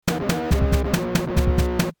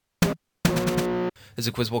This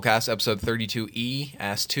is Quizbowl Cast, episode 32E,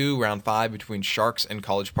 Ask 2, round 5 between Sharks and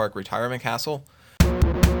College Park Retirement Castle.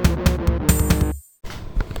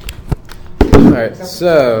 Alright,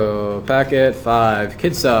 so packet 5,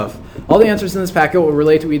 kid stuff. All the answers in this packet will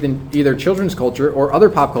relate to either children's culture or other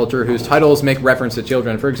pop culture whose titles make reference to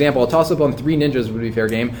children. For example, a toss-up on Three Ninjas would be fair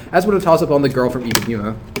game, as would a toss-up on The Girl from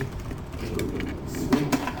Iwo Jima.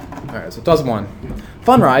 Alright, so toss-up 1.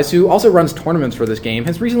 Funrise, who also runs tournaments for this game,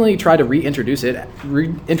 has recently tried to reintroduce it,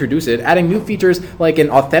 adding new features like an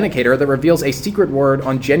authenticator that reveals a secret word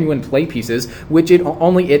on genuine play pieces, which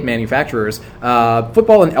only it manufactures.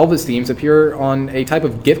 Football and Elvis themes appear on a type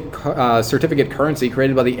of gift certificate currency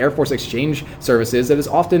created by the Air Force Exchange Services that is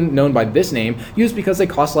often known by this name, used because they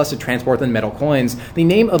cost less to transport than metal coins. The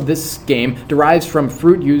name of this game derives from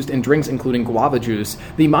fruit used in drinks including guava juice.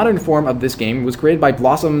 The modern form of this game was created by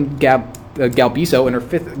Blossom Galbiso in her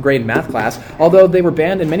 5th grade math class, although they were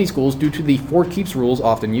banned in many schools due to the 4 keeps rules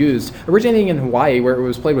often used. Originating in Hawaii, where it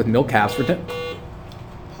was played with milk calves for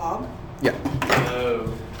Hog? Yeah.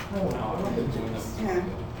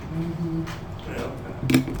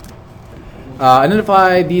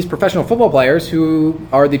 Identify these professional football players who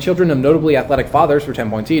are the children of notably athletic fathers for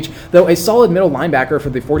 10 points each. Though a solid middle linebacker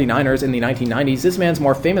for the 49ers in the 1990s, this man's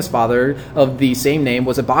more famous father of the same name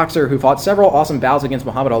was a boxer who fought several awesome bouts against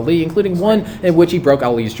Muhammad Ali, including one in which he broke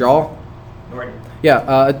Ali's jaw.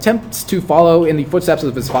 Attempts to follow in the footsteps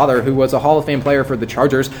of his father, who was a Hall of Fame player for the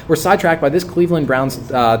Chargers, were sidetracked by this Cleveland Browns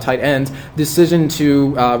tight end's decision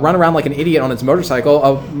to run around like an idiot on his motorcycle,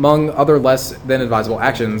 among other less than advisable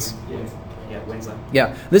actions.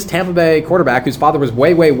 Yeah, this Tampa Bay quarterback, whose father was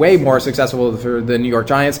way more successful for the New York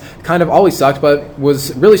Giants, kind of always sucked, but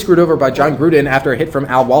was really screwed over by John Gruden after a hit from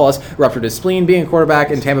Al Wallace ruptured his spleen. Being a quarterback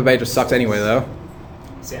in Tampa Bay just sucks anyway, though.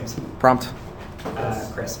 Sims. Prompt.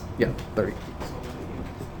 Chris. Yeah, 30. Am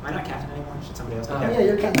I not captain anymore? Should somebody else be Yeah,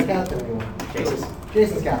 you're the captain anymore.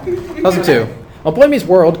 Jason's captain. Puzzle 2. On Boy Meets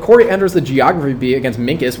World, Corey enters the geography bee against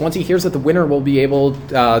Minkus once he hears that the winner will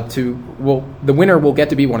get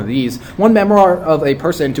to be one of these. One memoir of a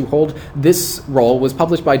person to hold this role was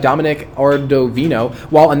published by Dominic Ardovino,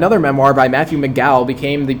 while another memoir by Matthew McGowl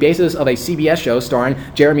became the basis of a CBS show starring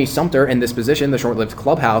Jeremy Sumpter in this position, The Short-Lived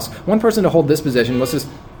Clubhouse. One person to hold this position was his...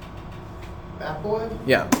 Bat Boy?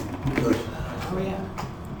 Yeah. Oh, yeah.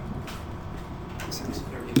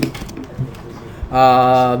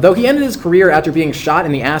 Though he ended his career after being shot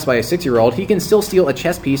in the ass by a 6-year-old, he can still steal a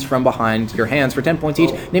chess piece from behind your hands for 10 points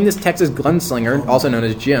each. Name this Texas gunslinger, also known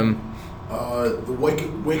as Jim. The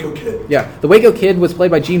Waco Kid. Yeah, the Waco Kid was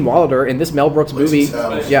played by Gene Wilder in this Mel Brooks movie.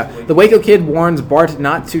 Yeah, the Waco Kid warns Bart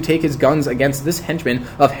not to take his guns against this henchman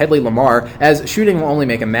of Hedley Lamar, as shooting will only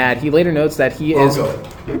make him mad. He later notes that he is...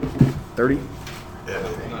 30? Yeah.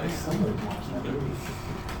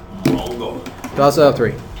 Toss up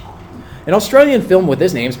 3. An Australian film with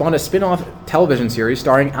this name spawned a spin-off television series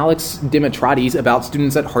starring Alex Dimitriades about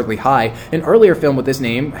students at Hartley High. An earlier film with this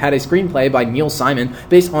name had a screenplay by Neil Simon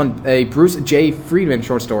based on a Bruce J. Friedman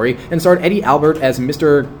short story and starred Eddie Albert as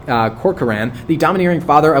Mr. Corcoran, the domineering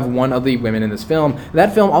father of one of the women in this film.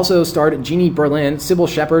 That film also starred Jeannie Berlin, Sybil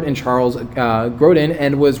Shepherd, and Charles Grodin,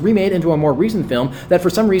 and was remade into a more recent film that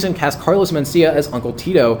for some reason cast Carlos Mencia as Uncle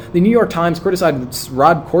Tito. The New York Times criticized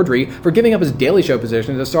Rod Corddry for giving up his Daily Show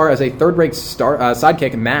position to star as a third-rate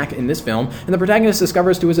sidekick Mac in this film, and the protagonist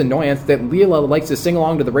discovers to his annoyance that Leela likes to sing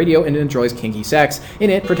along to the radio and enjoys kinky sex. In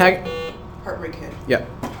it, Heartbreak Kid. Yeah.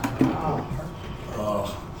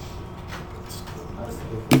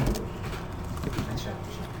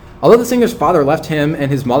 Although the singer's father left him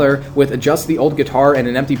and his mother with just the old guitar and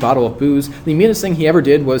an empty bottle of booze, the meanest thing he ever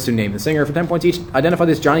did was to name the singer. For 10 points each, identify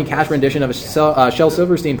this Johnny Cash rendition of a Shel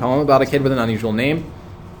Silverstein poem about a kid with an unusual name.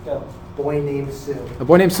 Boy Named Sue. A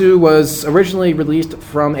Boy Named Sue was originally released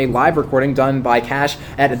from a live recording done by Cash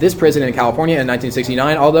at this prison in California in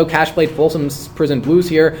 1969. Although Cash played Folsom's Prison Blues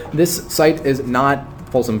here, this site is not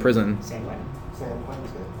Folsom Prison. Same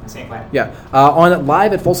way. Yeah. On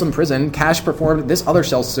Live at Folsom Prison, Cash performed this other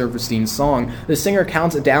Shel Silverstein song. The singer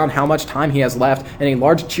counts down how much time he has left, and a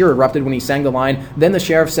large cheer erupted when he sang the line, "Then the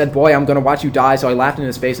sheriff said, 'Boy, I'm going to watch you die,' so I laughed in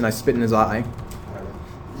his face and I spit in his eye."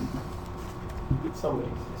 Somebody.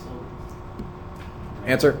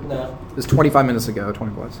 Answer? No. This is 25 minutes ago,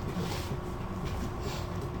 20 plus.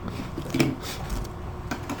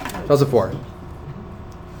 Tells it 4.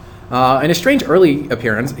 In a strange early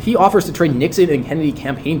appearance, he offers to trade Nixon and Kennedy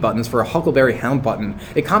campaign buttons for a Huckleberry Hound button.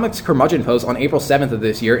 A Comics Curmudgeon post on April 7th of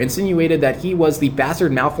this year insinuated that he was the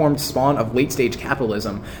bastard malformed spawn of late-stage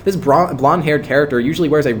capitalism. This blonde-haired character usually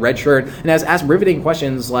wears a red shirt and has asked riveting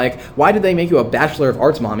questions like, why did they make you a Bachelor of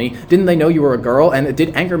Arts, mommy? Didn't they know you were a girl? And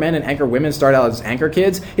did anchor men and anchor women start out as anchor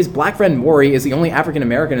kids? His black friend Maury is the only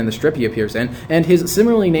African-American in the strip he appears in, and his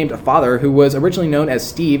similarly named father, who was originally known as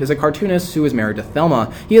Steve, is a cartoonist who is married to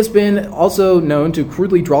Thelma. He has been also known to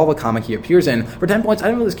crudely draw the comic he appears in. For 10 points,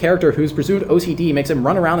 I know this character whose presumed OCD makes him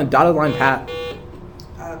run around in dotted line pat.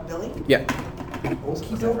 Billy? Yeah.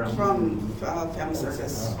 From Family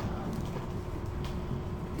Circus.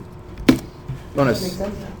 Bonus.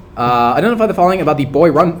 Identify the following about the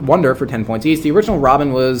Boy Wonder for 10 points each. The original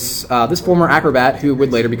Robin was this former acrobat who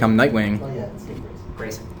would later become Nightwing. Oh, yeah, it's Steve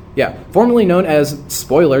Grayson. Yeah, formerly known as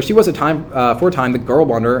Spoiler, she was for a time the Girl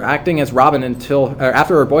Wonder, acting as Robin until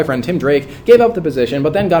after her boyfriend Tim Drake gave up the position,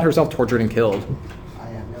 but then got herself tortured and killed. I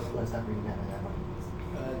have no clue. It's not reading that.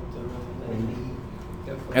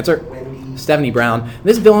 Wendy. Answer: Wendy. Stephanie Brown.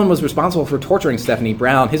 This villain was responsible for torturing Stephanie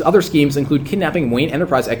Brown. His other schemes include kidnapping Wayne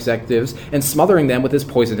Enterprise executives and smothering them with his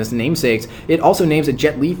poisonous namesakes. It also names a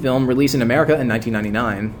Jet Li film released in America in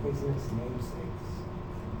 1999. Poisonous namesakes.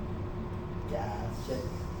 Gas. Shit.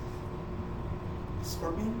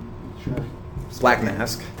 Scorpion? Sure. Black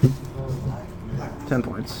Mask. Black. 10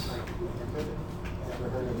 points. Never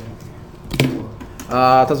heard of it.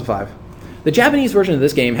 2005. The Japanese version of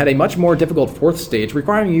this game had a much more difficult fourth stage,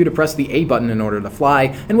 requiring you to press the A button in order to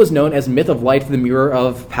fly, and was known as Myth of Light, the Mirror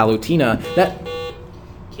of Palutena. That...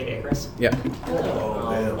 Kid Icarus. Yeah.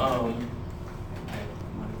 Oh, man.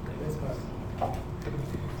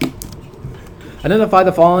 Identify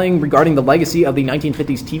the following regarding the legacy of the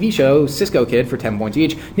 1950s TV show Cisco Kid for 10 points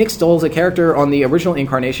each. Nick Stoles, a character on the original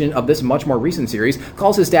incarnation of this much more recent series,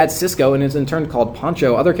 calls his dad Cisco and is in turn called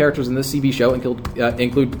Poncho. Other characters in this TV show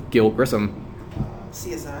include Gil Grissom.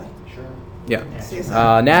 CSI? Sure. Yeah.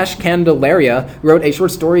 CSI. Nash Candelaria wrote a short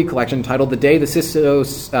story collection titled The Day the Cisco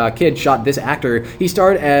Kid Shot This Actor. He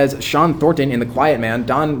starred as Sean Thornton in The Quiet Man,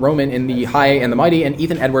 Don Roman in The High and the Mighty, and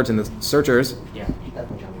Ethan Edwards in The Searchers. Yeah.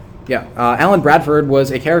 Definitely Johnny. Yeah, Alan Bradford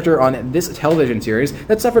was a character on this television series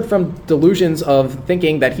that suffered from delusions of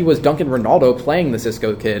thinking that he was Duncan Ronaldo playing the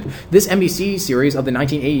Cisco Kid. This NBC series of the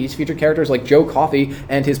 1980s featured characters like Joe Coffey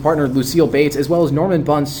and his partner Lucille Bates, as well as Norman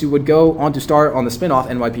Bunce, who would go on to star on the spin-off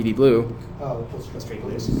NYPD Blue. Oh, Hill Street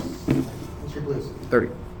Blues. Mr. Blues. 30.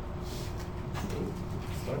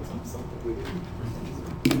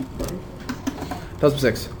 Puzzle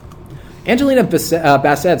 6. Angelina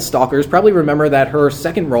Bassett's Stalkers probably remember that her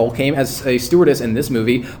second role came as a stewardess in this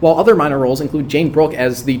movie, while other minor roles include Jane Brooke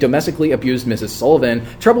as the domestically abused Mrs. Sullivan.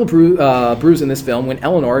 Trouble brews in this film when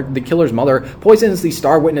Eleanor, the killer's mother, poisons the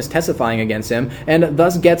star witness testifying against him, and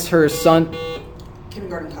thus gets her son...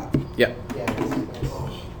 Kindergarten Cop. Yeah. Yeah, this is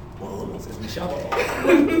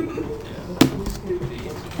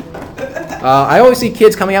I always see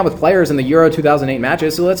kids coming out with players in the Euro 2008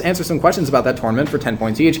 matches, so let's answer some questions about that tournament for 10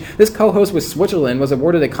 points each. This co-host with Switzerland was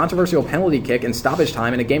awarded a controversial penalty kick in stoppage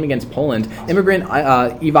time in a game against Poland. Immigrant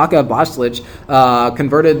Ivanka Boslic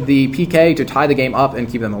converted the PK to tie the game up and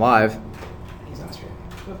keep them alive. He's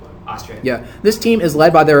Austria. Yeah. This team is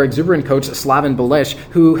led by their exuberant coach, Slaven Bilic,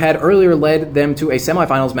 who had earlier led them to a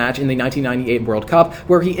semifinals match in the 1998 World Cup,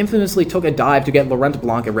 where he infamously took a dive to get Laurent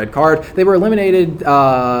Blanc a red card. They were eliminated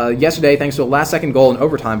yesterday thanks to a last-second goal in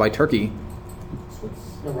overtime by Turkey.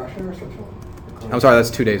 No, Russia or Switzerland? I'm sorry, that's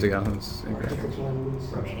 2 days ago. That's incorrect. Switzerland.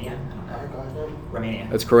 Romania. I don't know. Go ahead. Romania.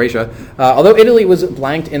 That's Croatia. Although Italy was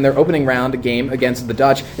blanked in their opening round game against the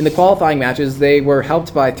Dutch, in the qualifying matches they were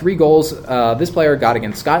helped by 3 goals this player got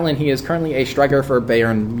against Scotland. He is currently a striker for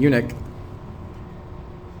Bayern Munich. A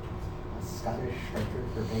Scottish striker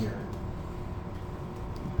for Banger.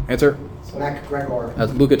 Answer? McGregor.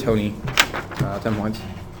 That's Luca Toni. 10 points.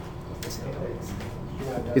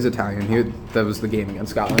 He's Italian. That was the game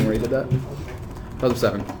against Scotland where he did that. Puzzle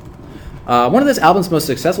 7. One of this album's most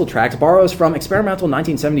successful tracks borrows from experimental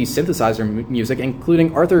 1970s synthesizer music,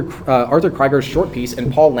 including Arthur Krieger's short piece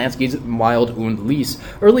and Paul Lansky's Wild und Lease.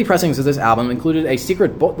 Early pressings of this album included a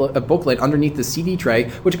secret booklet underneath the CD tray,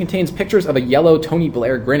 which contains pictures of a yellow Tony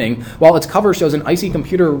Blair grinning, while its cover shows an icy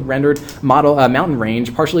computer-rendered mountain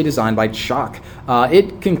range partially designed by Chalk.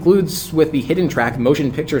 It concludes with the hidden track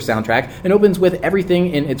Motion Picture Soundtrack and opens with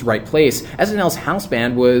everything in its right place. SNL's house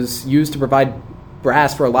band was used to provide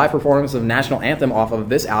brass for a live performance of National Anthem off of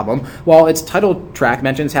this album, while its title track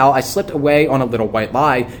mentions how I slipped away on a little white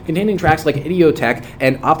lie, containing tracks like Idiotech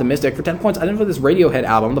and Optimistic. For 10 points, identify this Radiohead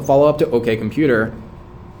album, the follow-up to OK Computer.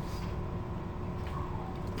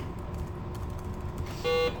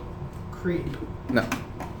 Creed. No.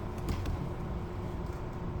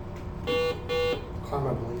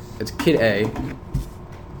 Karma Police. It's Kid A.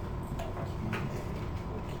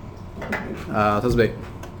 Those big.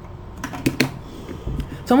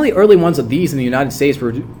 Some of the early ones of these in the United States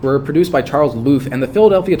were produced by Charles Loof and the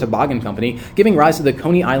Philadelphia Toboggan Company, giving rise to the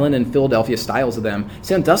Coney Island and Philadelphia styles of them.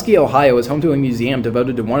 Sandusky, Ohio is home to a museum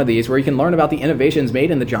devoted to one of these, where you can learn about the innovations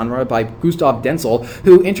made in the genre by Gustav Denzel,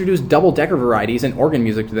 who introduced double-decker varieties and organ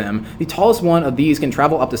music to them. The tallest one of these can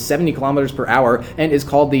travel up to 70 kilometers per hour and is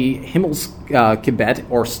called the Himmelskibet,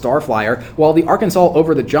 or Starflyer, while the Arkansas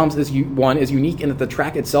Over the Jumps is unique in that the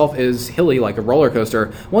track itself is hilly like a roller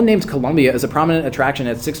coaster. One named Columbia is a prominent attraction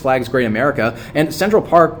at Six Flags Great America, and Central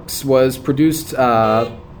Parks was produced...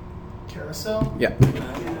 Carousel? Yeah.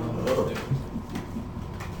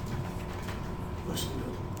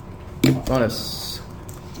 Bonus.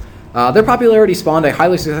 Their popularity spawned a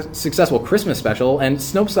highly successful Christmas special, and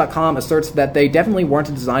Snopes.com asserts that they definitely weren't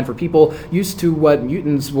designed for people used to what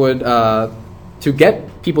mutants would... to get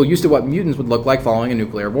people used to what mutants would look like following a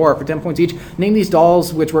nuclear war. For 10 points each, name these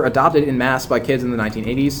dolls which were adopted en masse by kids in the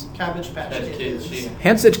 1980s. Cabbage Patch Kids.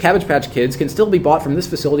 Hand-stitched Cabbage Patch Kids can still be bought from this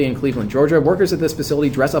facility in Cleveland, Georgia. Workers at this facility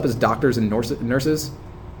dress up as doctors and nurses.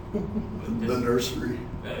 The nursery.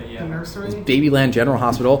 The nursery? Babyland General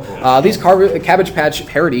Hospital. These Cabbage Patch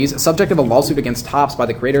parodies, subject of a lawsuit against Topps by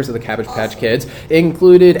the creators of the Cabbage Patch Kids,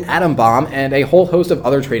 included Atom Bomb and a whole host of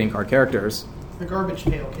other trading card characters. The Garbage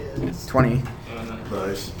Pail Kids. 20.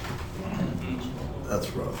 Nice. That's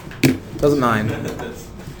rough. Doesn't mind.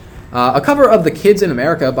 A cover of The Kids in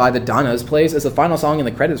America by the Donnas plays as the final song in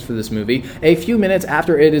the credits for this movie, a few minutes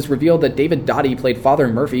after it is revealed that David Dottie played Father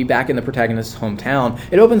Murphy back in the protagonist's hometown.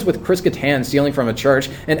 It opens with Chris Kattan stealing from a church,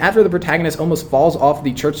 and after the protagonist almost falls off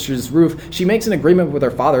the church's roof, she makes an agreement with her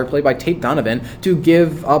father, played by Tate Donovan, to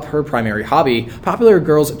give up her primary hobby. Popular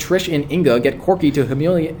girls Trish and Inga get Corky to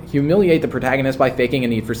humiliate the protagonist by faking a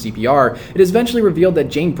need for CPR. It is eventually revealed that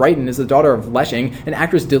Jane Brighton is the daughter of Leshing and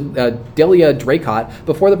actress Delia Draycott,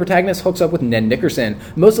 before the protagonist hooks up with Ned Nickerson.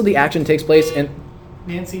 Most of the action takes place in...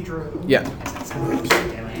 Nancy Drew. Yeah.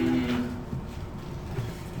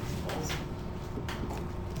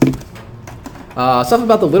 Stuff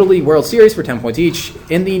about the Little League World Series for 10 points each.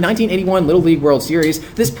 In the 1981 Little League World Series,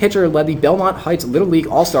 this pitcher led the Belmont Heights Little League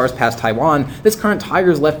All-Stars past Taiwan. This current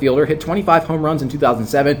Tigers left fielder hit 25 home runs in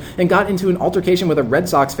 2007 and got into an altercation with a Red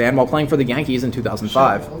Sox fan while playing for the Yankees in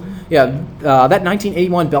 2005. That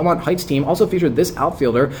 1981 Belmont Heights team also featured this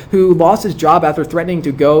outfielder who lost his job after threatening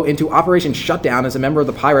to go into Operation Shutdown as a member of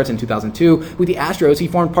the Pirates in 2002. With the Astros, he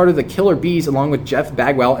formed part of the Killer Bees along with Jeff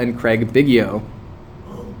Bagwell and Craig Biggio.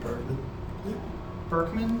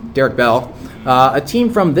 Berkman? Derek Bell. A team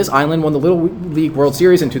from this island won the Little League World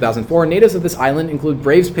Series in 2004. Natives of this island include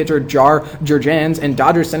Braves pitcher Jar Jurjans and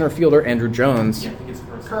Dodgers center fielder Andrew Jones.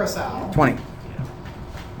 Curacao. 20.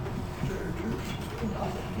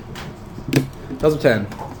 Those are 10.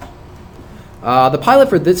 The pilot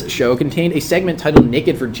for this show contained a segment titled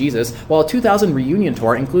Naked for Jesus, while a 2000 reunion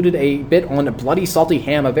tour included a bit on Bloody Salty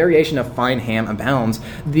Ham, a variation of Fine Ham Abounds.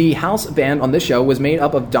 The house band on this show was made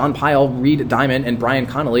up of Don Pyle, Reed Diamond, and Brian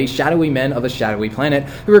Connolly, shadowy men of a shadowy planet,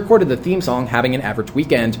 who recorded the theme song Having an Average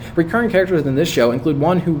Weekend. Recurring characters in this show include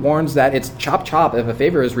one who warns that it's chop chop if a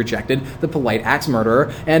favor is rejected, the polite axe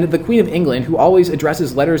murderer, and the Queen of England, who always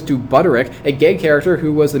addresses letters to Butterick, a gay character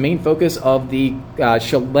who was the main focus of the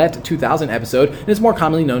Shalette 2000 episode, and is more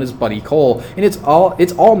commonly known as Buddy Cole. And its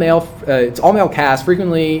all male cast,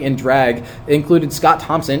 frequently in drag, included Scott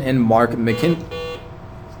Thompson and Mark McKin.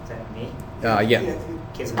 Is that me? Yeah.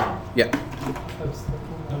 Quizbowl. Yeah.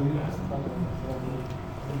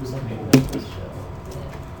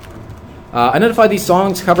 Identify these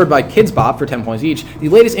songs covered by Kids Bop for 10 points each. The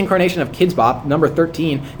latest incarnation of Kids Bop, number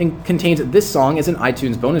 13, contains this song as an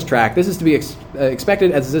iTunes bonus track. This is to be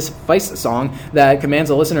expected, as this Feist song that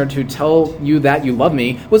commands a listener to tell you that you love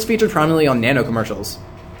me was featured prominently on Nano commercials.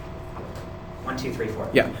 1, 2, 3, 4.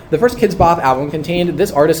 Yeah. The first Kids Bop album contained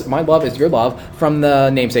this artist, My Love Is Your Love, from the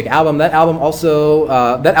namesake album. That album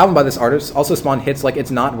by this artist also spawned hits like It's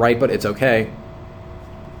Not Right, But It's Okay.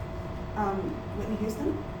 Whitney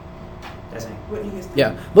Houston? That's me. Whitney Houston.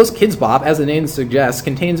 Yeah, Los Kids Bop, as the name suggests,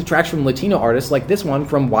 contains tracks from Latino artists like this one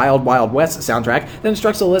from Wild Wild West soundtrack that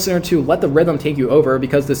instructs the listener to let the rhythm take you over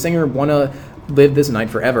because the singer wanna live this night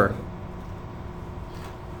forever.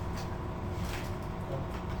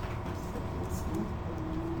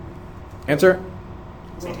 Answer?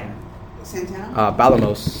 Santana. Santana?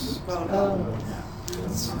 Balamos. Well,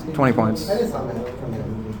 20 points. That is not my note from the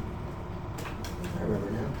movie. I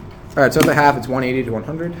remember now. All right, so at the half, it's 180 to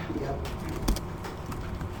 100. Yep.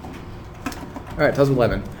 All right,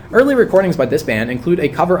 2011. Early recordings by this band include a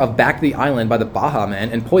cover of Back to the Island by the Baha Men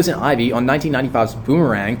and Poison Ivy on 1995's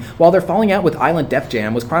Boomerang, while their falling out with Island Def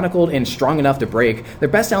Jam was chronicled in Strong Enough to Break. Their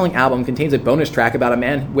best-selling album contains a bonus track about a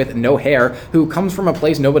man with no hair who comes from a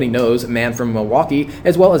place nobody knows, Man from Milwaukee,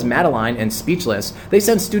 as well as Madeline and Speechless. They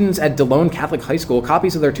sent students at DeLone Catholic High School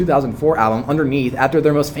copies of their 2004 album Underneath after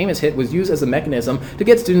their most famous hit was used as a mechanism to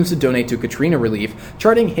get students to donate to Katrina relief.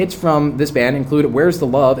 Charting hits from this band include Where's the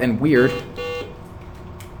Love and Weird.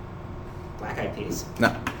 Black Eyed Peas. No.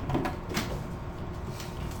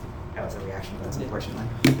 That was a reaction to that,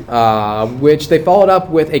 unfortunately. Which they followed up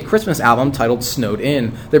with a Christmas album titled Snowed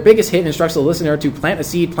In. Their biggest hit instructs the listener to plant a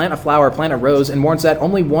seed, plant a flower, plant a rose, and warns that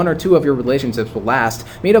only one or two of your relationships will last.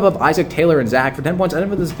 Made up of Isaac, Taylor, and Zach. For 10 points, end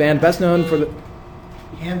with this band, best known for the...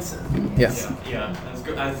 Hanson. Yes. Yeah. That's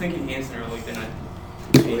good. I was thinking Hanson earlier, then I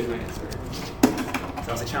changed my answer. So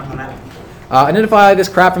I was a chump on that one. Identify this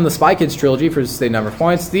crap from the Spy Kids trilogy for the number of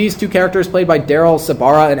points. These two characters, played by Daryl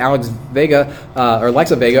Sabara and Alex Vega, or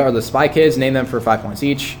Lexa Vega, are the Spy Kids. Name them for 5 points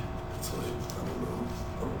each. It's like,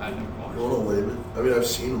 I I've never don't watched. know. You want to lame it? I mean, I've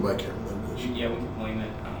seen them, but I can't remember this. Yeah, we can blame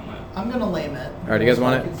it. I don't know. I'm gonna lame it. All right, you guys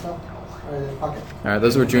want it? Alright, fuck it. All right,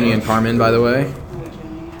 those were Junie and Carmen, by the way.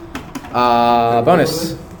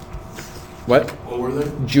 Bonus. What? What were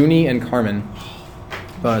they? Junie and Carmen.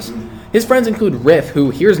 Bonus. His friends include Riff, who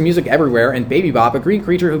hears music everywhere, and Baby Bop, a green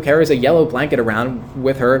creature who carries a yellow blanket around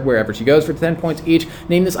with her wherever she goes. For 10 points each,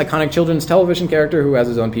 name this iconic children's television character who has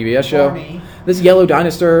his own PBS show. Barney. This yellow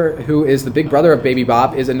dinosaur, who is the big brother of Baby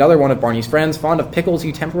Bop, is another one of Barney's friends. Fond of pickles,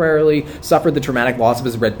 he temporarily suffered the traumatic loss of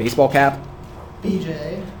his red baseball cap.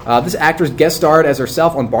 BJ. This actress guest starred as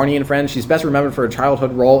herself on Barney and Friends. She's best remembered for her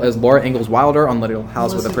childhood role as Laura Ingalls Wilder on Little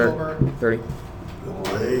House with a Melissa Prayer. Gilbert.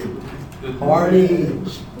 30. Lame. Party.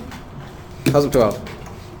 House of 12.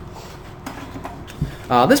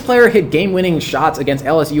 This player hit game-winning shots against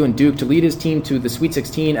LSU and Duke to lead his team to the Sweet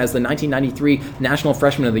 16 as the 1993 National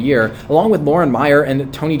Freshman of the Year. Along with Lauren Meyer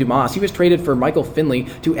and Tony Dumas, he was traded for Michael Finley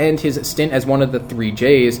to end his stint as one of the 3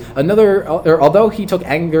 J's. Although he took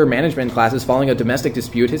anger management classes following a domestic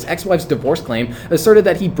dispute, his ex-wife's divorce claim asserted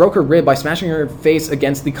that he broke her rib by smashing her face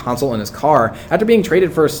against the console in his car. After being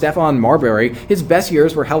traded for Stephon Marbury, his best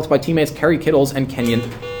years were helped by teammates Kerry Kittles and Kenyon.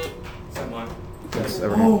 Someone. Yes,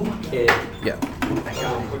 over here. Kid. Yeah. I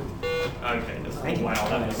got it. Okay, that's Thank you. wow.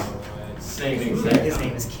 That was same His exact.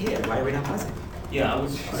 name is Kid. Why are we not buzzing? Yeah, I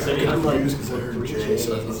was I'm sitting. confused because I heard Jay,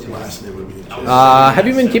 so I thought the last name would be a J. Have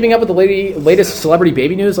you been keeping up with the latest celebrity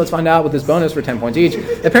baby news? Let's find out with this bonus for 10 points each.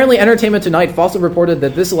 Apparently, Entertainment Tonight falsely reported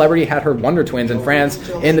that this celebrity had her Wonder Twins in France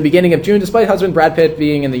in the beginning of June, despite husband Brad Pitt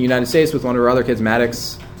being in the United States with one of her other kids,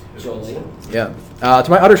 Maddox. Yeah. To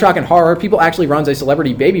my utter shock and horror, People actually runs a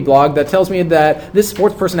celebrity baby blog that tells me that this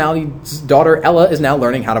sports personality's daughter, Ella, is now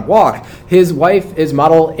learning how to walk. His wife is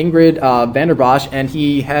model Ingrid Vanderbosch, and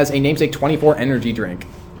he has a namesake 24 energy drink.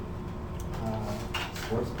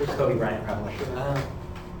 Sports person. Kobe Bryant, probably.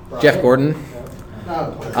 Jeff Gordon.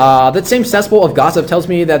 No, That same cesspool of gossip tells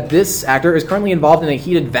me that this actor is currently involved in a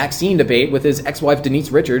heated vaccine debate with his ex-wife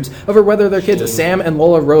Denise Richards over whether their kids Sam and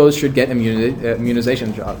Lola Rose should get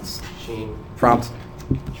immunization shots. Sheen. Prompt.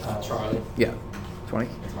 Charlie. Yeah. 20.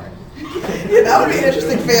 Yeah, that would be an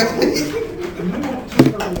interesting family.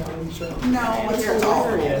 No, it's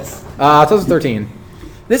all. 2013.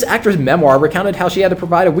 This actress' memoir recounted how she had to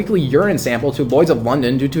provide a weekly urine sample to Lloyd's of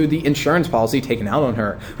London due to the insurance policy taken out on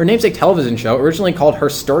her. Her namesake television show, originally called Her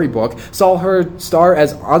Storybook, saw her star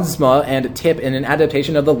as Ozma and Tip in an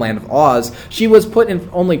adaptation of The Land of Oz. She was put in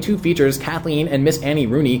only 2 features, Kathleen and Miss Annie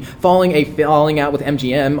Rooney, following a falling out with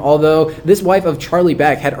MGM, although this wife of Charlie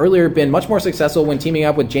Beck had earlier been much more successful when teaming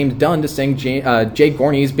up with James Dunn to sing Jay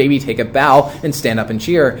Gorney's Baby Take a Bow and Stand Up and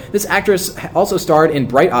Cheer. This actress also starred in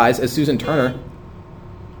Bright Eyes as Susan Turner.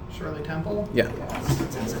 Shirley Temple. Yeah.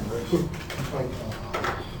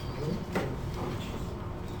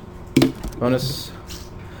 Bonus.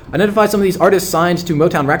 Identify some of these artists signed to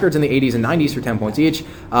Motown Records in the 80s and 90s for 10 points each.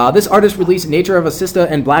 This artist released Nature of a Sista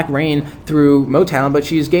and Black Rain through Motown, but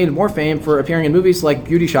she's gained more fame for appearing in movies like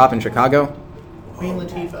Beauty Shop in Chicago. Queen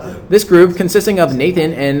Latifah. This group, consisting of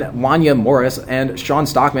Nathan and Wanya Morris and Sean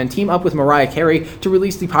Stockman, team up with Mariah Carey to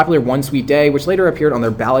release the popular One Sweet Day, which later appeared on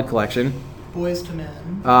their ballad collection. Boys to Men.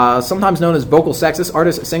 Sometimes known as Vocal Sex, this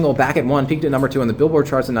artist's single Back at One peaked at number 2 on the Billboard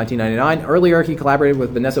charts in 1999. Earlier, he collaborated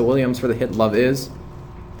with Vanessa Williams for the hit Love Is.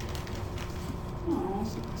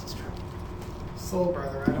 Soul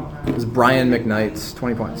Brother, I don't This know. is Brian McKnight,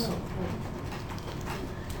 20 points.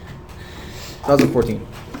 2014.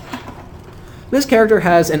 This character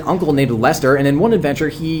has an uncle named Lester, and in one adventure,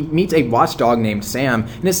 he meets a watchdog named Sam.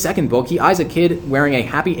 In his second book, he eyes a kid wearing a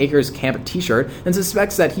Happy Acres camp t-shirt and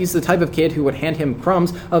suspects that he's the type of kid who would hand him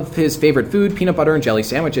crumbs of his favorite food, peanut butter and jelly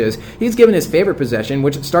sandwiches. He's given his favorite possession,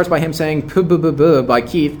 which starts by him saying "puh-buh-buh-buh" by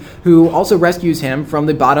Keith, who also rescues him from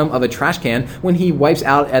the bottom of a trash can when he wipes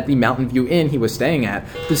out at the Mountain View Inn he was staying at.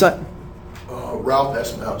 Ralph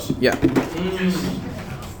S. Mouse. Yeah.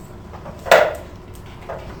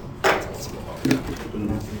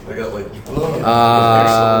 I got like.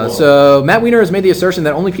 So Matt Weiner has made the assertion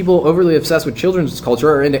that only people overly obsessed with children's culture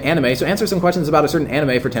are into anime, so answer some questions about a certain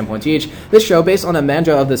anime for 10 points each. This show, based on a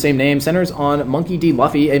manga of the same name, centers on Monkey D.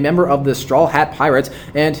 Luffy, a member of the Straw Hat Pirates,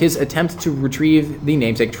 and his attempt to retrieve the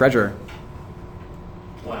namesake treasure.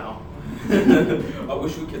 Wow. I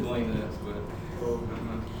wish we could link this,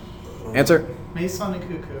 but. Answer? Mason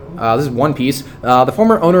Ikuku. This is One Piece. The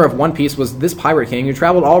former owner of One Piece was this pirate king who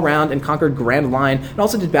traveled all around and conquered Grand Line and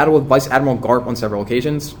also did battle with Vice Admiral Garp on several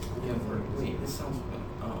occasions. Yeah, wait, this sounds.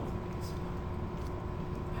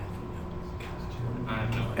 I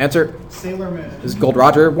have no idea. Answer? Sailor Moon. This is Gold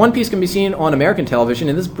Roger. One Piece can be seen on American television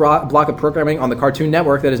in this block of programming on the Cartoon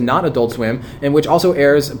Network that is not Adult Swim, and which also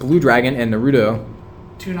airs Blue Dragon and Naruto.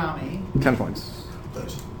 Toonami. 10 points.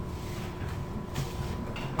 Nice.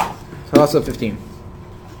 Toss of 15.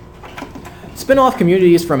 Spin-off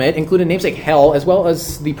communities from it include a namesake Hell, as well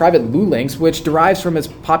as the private Lou Links, which derives from its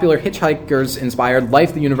popular Hitchhikers-inspired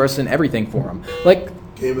Life, the Universe, and Everything forum. Like...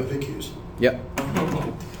 Game of FAQs. Yep.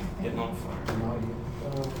 Getting on fire.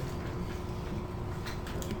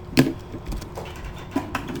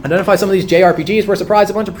 Identify some of these JRPGs. We're surprised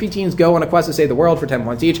a bunch of preteens go on a quest to save the world for 10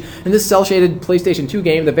 points each. In this cel-shaded PlayStation 2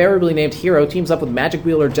 game, the variably named hero teams up with magic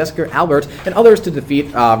wielder Jessica Albert and others to defeat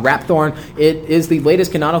Rapthorn. It is the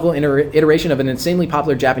latest canonical iteration of an insanely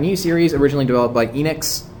popular Japanese series originally developed by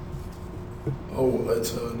Enix. Oh,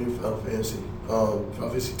 that's a new Final Fantasy. Final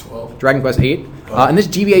Fantasy 12. Dragon Quest VIII. In this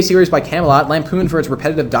GBA series by Camelot, lampooned for its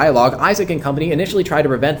repetitive dialogue, Isaac and company initially tried to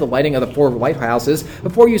prevent the lighting of the 4 lighthouses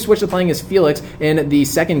before you switch to playing as Felix in the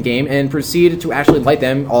second game and proceed to actually light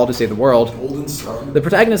them all to save the world. Golden Sun. The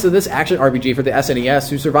protagonist of this action RPG for the SNES,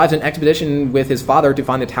 who survives an expedition with his father to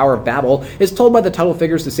find the Tower of Babel, is told by the title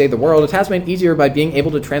figures to save the world, a task made easier by being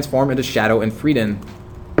able to transform into Shadow and Frieden.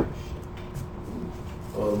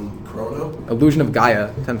 Chrono. Illusion of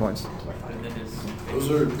Gaia, 10 points. Those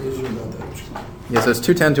are not that much. Yeah, so it's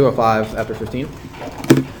 210, 205 after 15.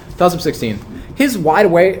 Toss of 16. His wide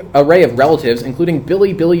array of relatives, including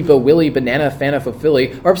Billy, Bo Willie, Banana, Fana,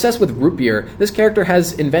 Fofilly, are obsessed with root beer. This character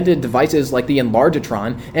has invented devices like the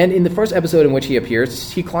Enlargatron, and in the first episode in which he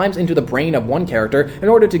appears, he climbs into the brain of one character in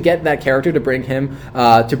order to get that character to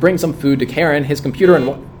bring some food to Karen, his computer,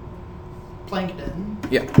 and Plankton.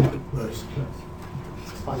 yeah. Nice.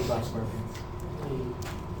 SpongeBob SquarePants.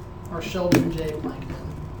 Or Sheldon J. Plankton.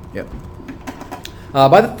 Yep.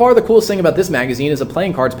 By far the coolest thing about this magazine is the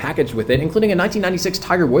playing cards packaged with it, including a 1996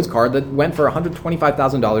 Tiger Woods card that went for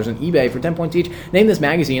 $125,000 on eBay for 10 points each. Name this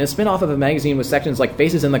magazine, a spin-off of a magazine with sections like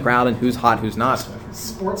Faces in the Crowd and Who's Hot, Who's Not.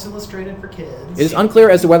 Sports Illustrated for Kids. It is unclear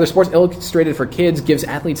as to whether Sports Illustrated for Kids gives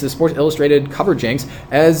athletes the Sports Illustrated cover jinx,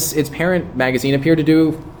 as its parent magazine appeared to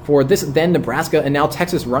do for this then Nebraska and now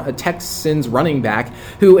Texans running back,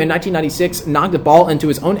 who in 1996 knocked a ball into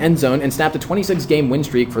his own end zone and snapped a 26-game win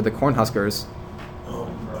streak for the Cornhuskers.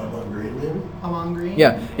 Among Green.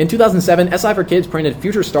 Yeah. In 2007, SI for Kids printed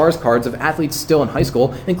Future Stars cards of athletes still in high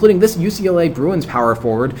school, including this UCLA Bruins power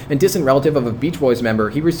forward and distant relative of a Beach Boys member.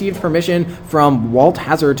 He received permission from Walt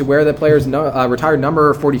Hazard to wear the player's retired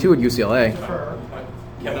number 42 at UCLA.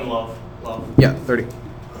 Kevin Love. Yeah, 30.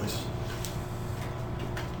 Nice.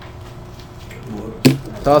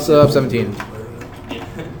 Toss up 17.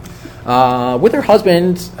 With her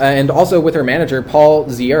husband and also with her manager, Paul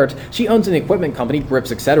Ziert, she owns an equipment company,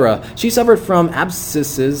 Grips, etc. She suffered from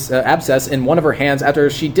abscess in one of her hands after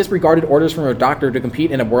she disregarded orders from her doctor to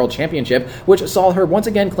compete in a world championship, which saw her once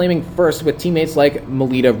again claiming first with teammates like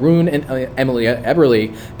Melita Rune and Emilia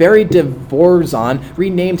Eberly. Barry DeVorzon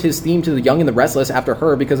renamed his theme to The Young and the Restless after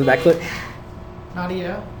her because of that clip.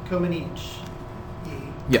 Nadia Comaneci.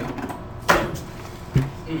 Yeah.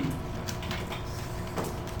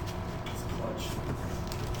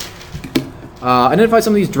 Identify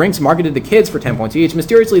some of these drinks marketed to kids for 10 points each.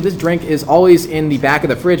 Mysteriously, this drink is always in the back of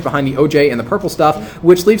the fridge behind the OJ and the purple stuff,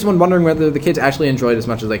 which leaves one wondering whether the kids actually enjoy it as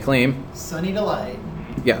much as they claim. Sunny Delight.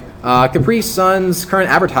 Yeah. Capri Sun's current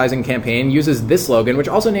advertising campaign uses this slogan, which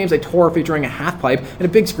also names a tour featuring a half-pipe and a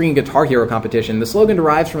big-screen Guitar Hero competition. The slogan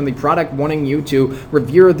derives from the product wanting you to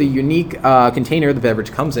revere the unique container the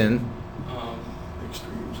beverage comes in.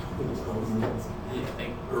 Extremes.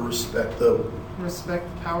 Or respect, though.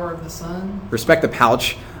 Respect the power of the sun. Respect the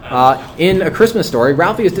pouch. In A Christmas Story,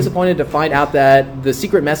 Ralphie is disappointed to find out that the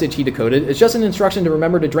secret message he decoded is just an instruction to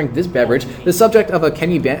remember to drink this beverage, the subject of a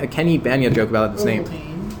Kenny Banya joke about its name.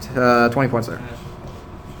 20 points there.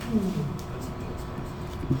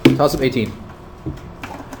 Toss up 18.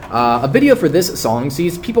 A video for this song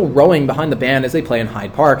sees people rowing behind the band as they play in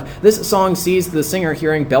Hyde Park. This song sees the singer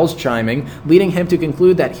hearing bells chiming, leading him to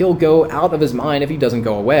conclude that he'll go out of his mind if he doesn't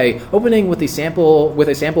go away. Opening with a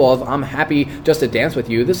sample of "I'm Happy Just to Dance with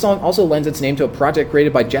You," this song also lends its name to a project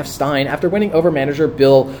created by Jeff Stein after winning over manager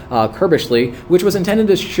Bill Kerbishley, which was intended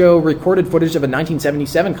to show recorded footage of a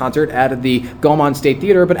 1977 concert at the Gaumont State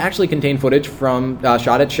Theater, but actually contained footage from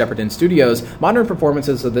shot at Shepperton Studios. Modern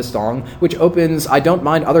performances of this song, which opens "I Don't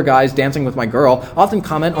Mind Other Guys Dancing with My Girl," often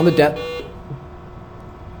comment on the death.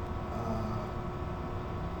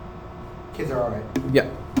 Kids are alright. Yeah.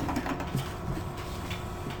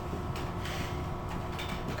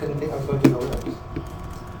 Couldn't think I was going to do the lyrics.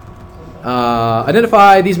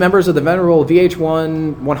 Identify these members of the venerable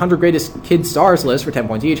VH1 100 Greatest Kid Stars list for 10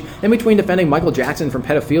 points each. In between defending Michael Jackson from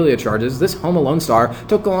pedophilia charges, this Home Alone star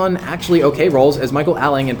took on actually okay roles as Michael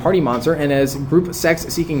Alling in Party Monster and as group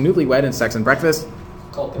sex-seeking newlywed in Sex and Breakfast.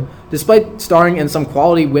 Despite starring in some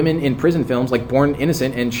quality women in prison films like Born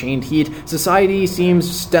Innocent and Chained Heat, society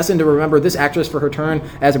seems destined to remember this actress for her turn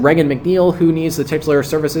as Regan McNeil, who needs the titular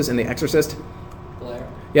services in The Exorcist. Blair.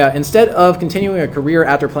 Yeah, instead of continuing a career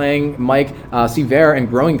after playing Mike Sever in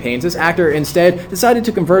Growing Pains, this actor instead decided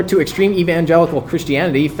to convert to extreme evangelical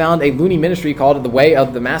Christianity, found a loony ministry called The Way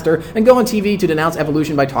of the Master, and go on TV to denounce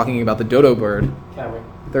evolution by talking about the dodo bird. Cameron.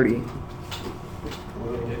 30.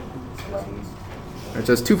 It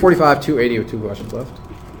says 245, 280 with 2 questions left.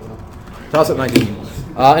 Toss up 19.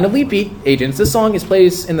 In Elite Beat Agents, this song is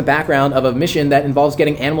placed in the background of a mission that involves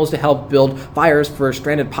getting animals to help build fires for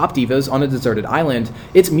stranded pop divas on a deserted island.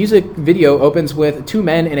 Its music video opens with 2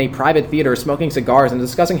 men in a private theater smoking cigars and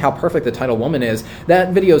discussing how perfect the title woman is.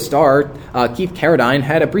 That video star, Keith Carradine,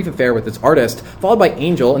 had a brief affair with its artist. Followed by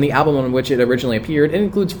Angel, in the album on which it originally appeared, it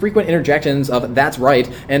includes frequent interjections of "That's Right"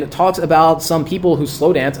 and talks about some people who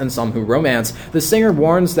slow dance and some who romance. The singer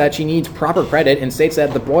warns that she needs proper credit and states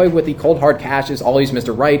that the boy with the cold hard cash is always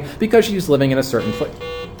Mr. Right because she's living in a certain place.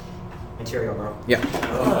 Material Girl. Yeah.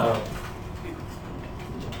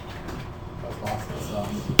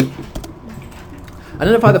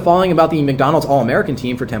 Identify the following about the McDonald's All-American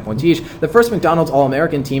team for 10 points each. The first McDonald's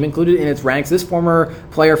All-American team included in its ranks this former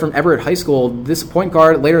player from Everett High School. This point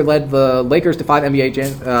guard later led the Lakers to 5 NBA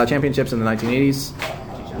championships in the 1980s.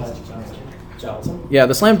 Yeah,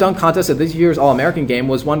 the slam dunk contest at this year's All-American game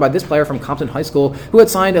was won by this player from Compton High School who had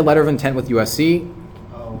signed a letter of intent with USC.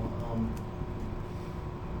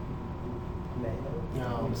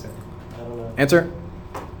 Answer?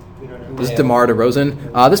 This is DeMar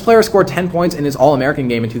DeRozan. This player scored 10 points in his All-American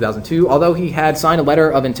game in 2002. Although he had signed a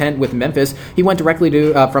letter of intent with Memphis, he went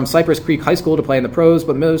directly from Cypress Creek High School to play in the pros,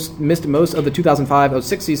 but missed most of the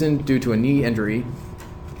 2005-06 season due to a knee injury.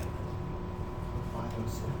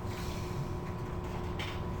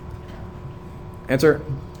 Answer?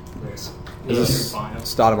 This is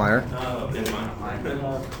Stoudemire.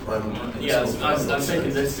 Yeah, I was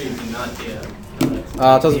thinking this season, not yet.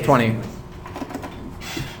 2020.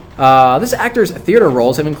 This actor's theater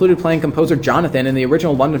roles have included playing composer Jonathan in the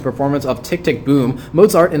original London performance of Tick, Tick, Boom,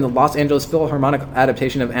 Mozart in the Los Angeles Philharmonic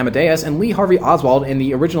adaptation of Amadeus, and Lee Harvey Oswald in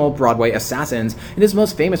the original Broadway Assassins. In his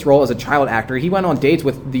most famous role as a child actor, he went on dates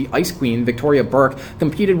with the Ice Queen, Victoria Burke,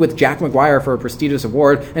 competed with Jack McGuire for a prestigious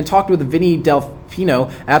award, and talked with Vinnie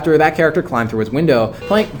Delfino after that character climbed through his window.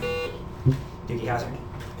 Doogie Howser.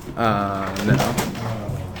 No.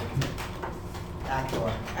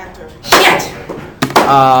 Actor.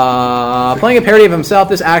 Playing a parody of himself,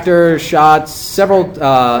 this actor is shot several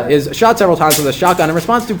times with a shotgun in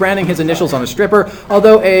response to branding his initials on a stripper.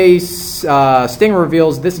 Although a sting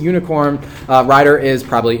reveals this unicorn rider is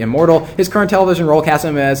probably immortal, his current television role casts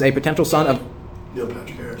him as a potential son of Neil Patrick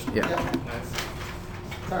Harris. Yeah.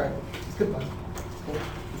 It's alright. It's good fun.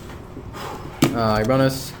 Your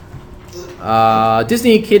bonus.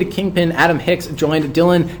 Disney kid kingpin Adam Hicks joined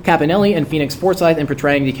Dylan Caponelli and Phoenix Forsyth in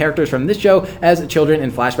portraying the characters from this show as children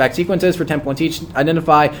in flashback sequences for 10 points each.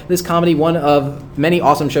 Identify this comedy, one of many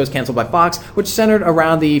awesome shows canceled by Fox, which centered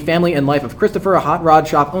around the family and life of Christopher, a hot rod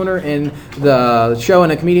shop owner in the show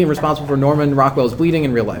and a comedian responsible for Norman Rockwell's bleeding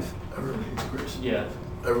in real life. Everyone hates Chris. Yeah.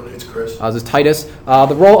 Everyone hates Chris. This is Titus.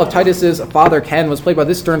 The role of Titus's father, Ken, was played by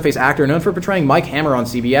this stern-faced actor known for portraying Mike Hammer on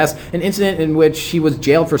CBS. An incident in which he was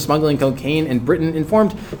jailed for smuggling cocaine in Britain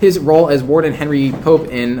informed his role as Warden Henry Pope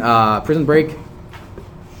in Prison Break.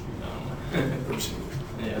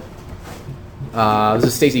 Yeah. This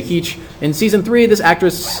is Stacy Keach. In season 3, this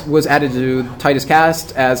actress was added to Titus'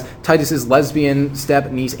 cast as Titus's lesbian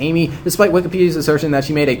step-niece Amy. Despite Wikipedia's assertion that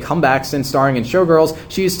she made a comeback since starring in Showgirls,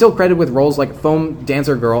 she is still credited with roles like Foam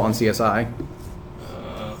Dancer Girl on CSI.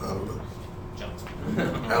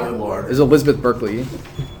 Allie Lard. This is Elizabeth Berkley.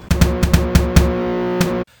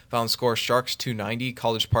 Final score: Sharks 290,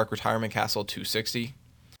 College Park Retirement Castle 260.